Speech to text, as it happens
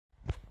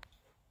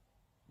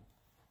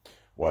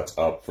What's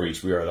up,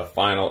 freaks? We are the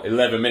final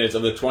 11 minutes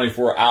of the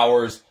 24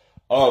 hours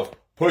of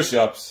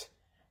push-ups.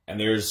 And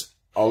there's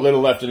a little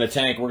left in the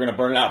tank. We're going to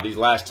burn out these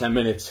last 10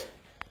 minutes.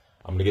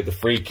 I'm going to get the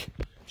freak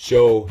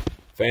show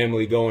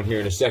family going here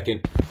in a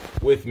second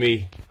with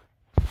me.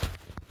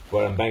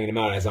 But I'm banging them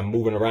out as I'm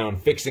moving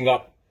around, fixing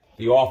up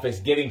the office,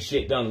 getting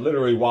shit done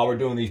literally while we're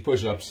doing these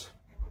push-ups.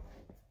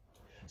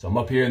 So I'm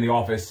up here in the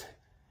office,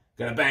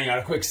 gonna bang out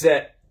a quick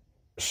set.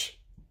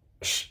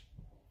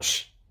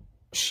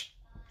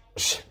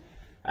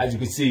 As you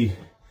can see,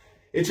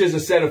 it's just a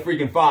set of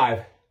freaking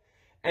 5,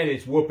 and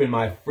it's whooping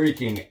my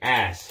freaking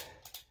ass.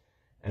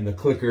 And the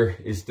clicker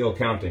is still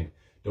counting.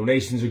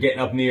 Donations are getting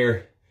up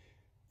near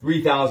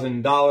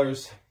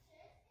 $3,000.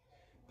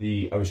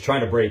 I was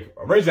trying to break,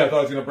 originally I thought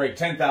I was gonna break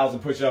 10,000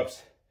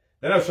 push-ups.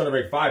 Then I was trying to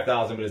break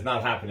 5,000, but it's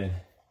not happening.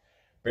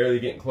 Barely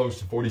getting close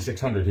to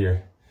 4,600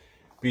 here.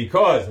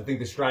 Because I think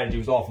the strategy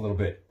was off a little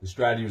bit. The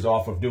strategy was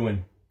off of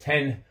doing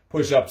 10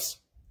 push-ups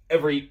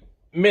every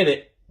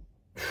minute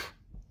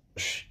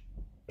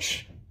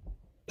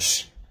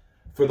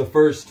for the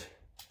first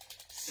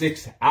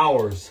 6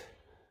 hours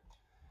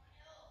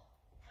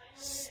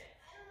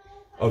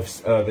of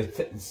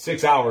the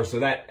 6 hours. So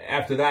that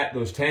after that,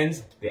 those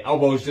 10s, the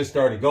elbows just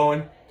started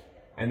going,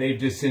 and they've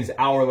just since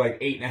hour like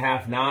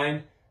 8.5,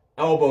 9,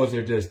 elbows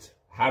are just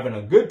having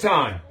a good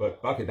time.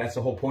 But fuck it, that's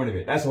the whole point of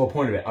it. That's the whole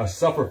point of it. A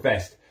suffer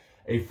fest,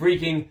 a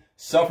freaking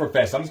suffer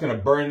fest. I'm just gonna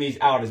burn these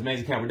out as many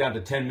as I can. We're down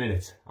to 10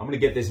 minutes. I'm gonna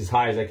get this as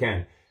high as I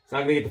can. It's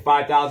not gonna get to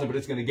 5,000, but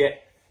it's gonna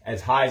get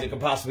as high as it can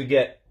possibly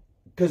get,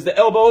 because the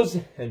elbows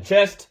and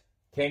chest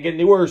can't get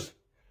any worse.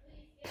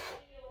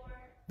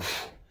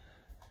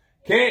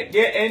 Can't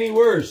get any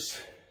worse.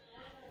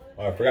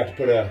 Oh, I forgot to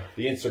put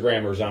the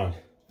Instagrammers on.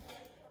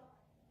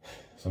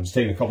 So I'm just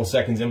taking a couple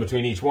seconds in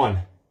between each one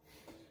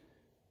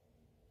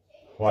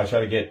while I try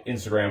to get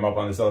Instagram up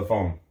on this other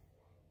phone.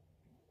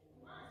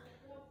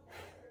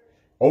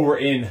 Over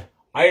in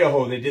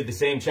Idaho, they did the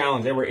same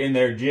challenge. They were in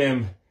their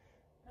gym,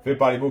 Fit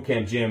Body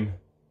Bootcamp gym,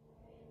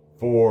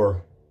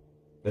 for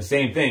the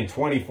same thing,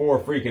 24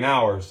 freaking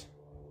hours.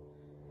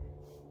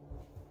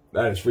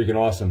 That is freaking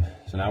awesome.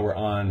 So now we're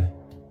on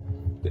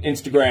the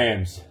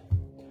Instagrams.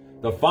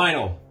 The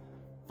final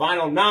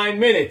 9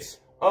 minutes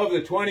of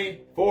the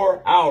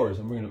 24 hours.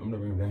 I'm gonna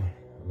bring them down,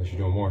 unless you're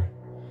doing more.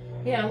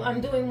 Yeah,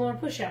 I'm doing more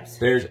push-ups.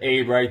 There's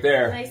Abe right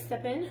there. Can I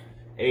step in?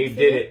 Abe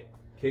did it.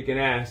 Kicking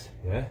ass.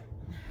 Yeah.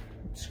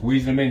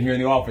 Squeezing them in here in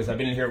the office. I've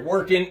been in here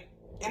working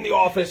in the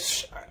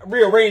office.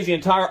 Rearranged the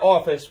entire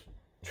office.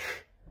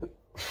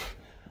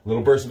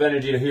 Little burst of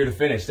energy to here to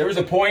finish. There was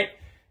a point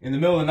in the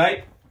middle of the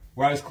night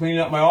where I was cleaning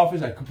up my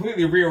office. I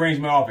completely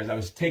rearranged my office. I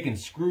was taking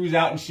screws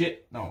out and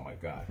shit. Oh my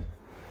God.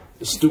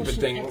 The stupid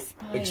thing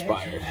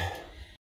expired.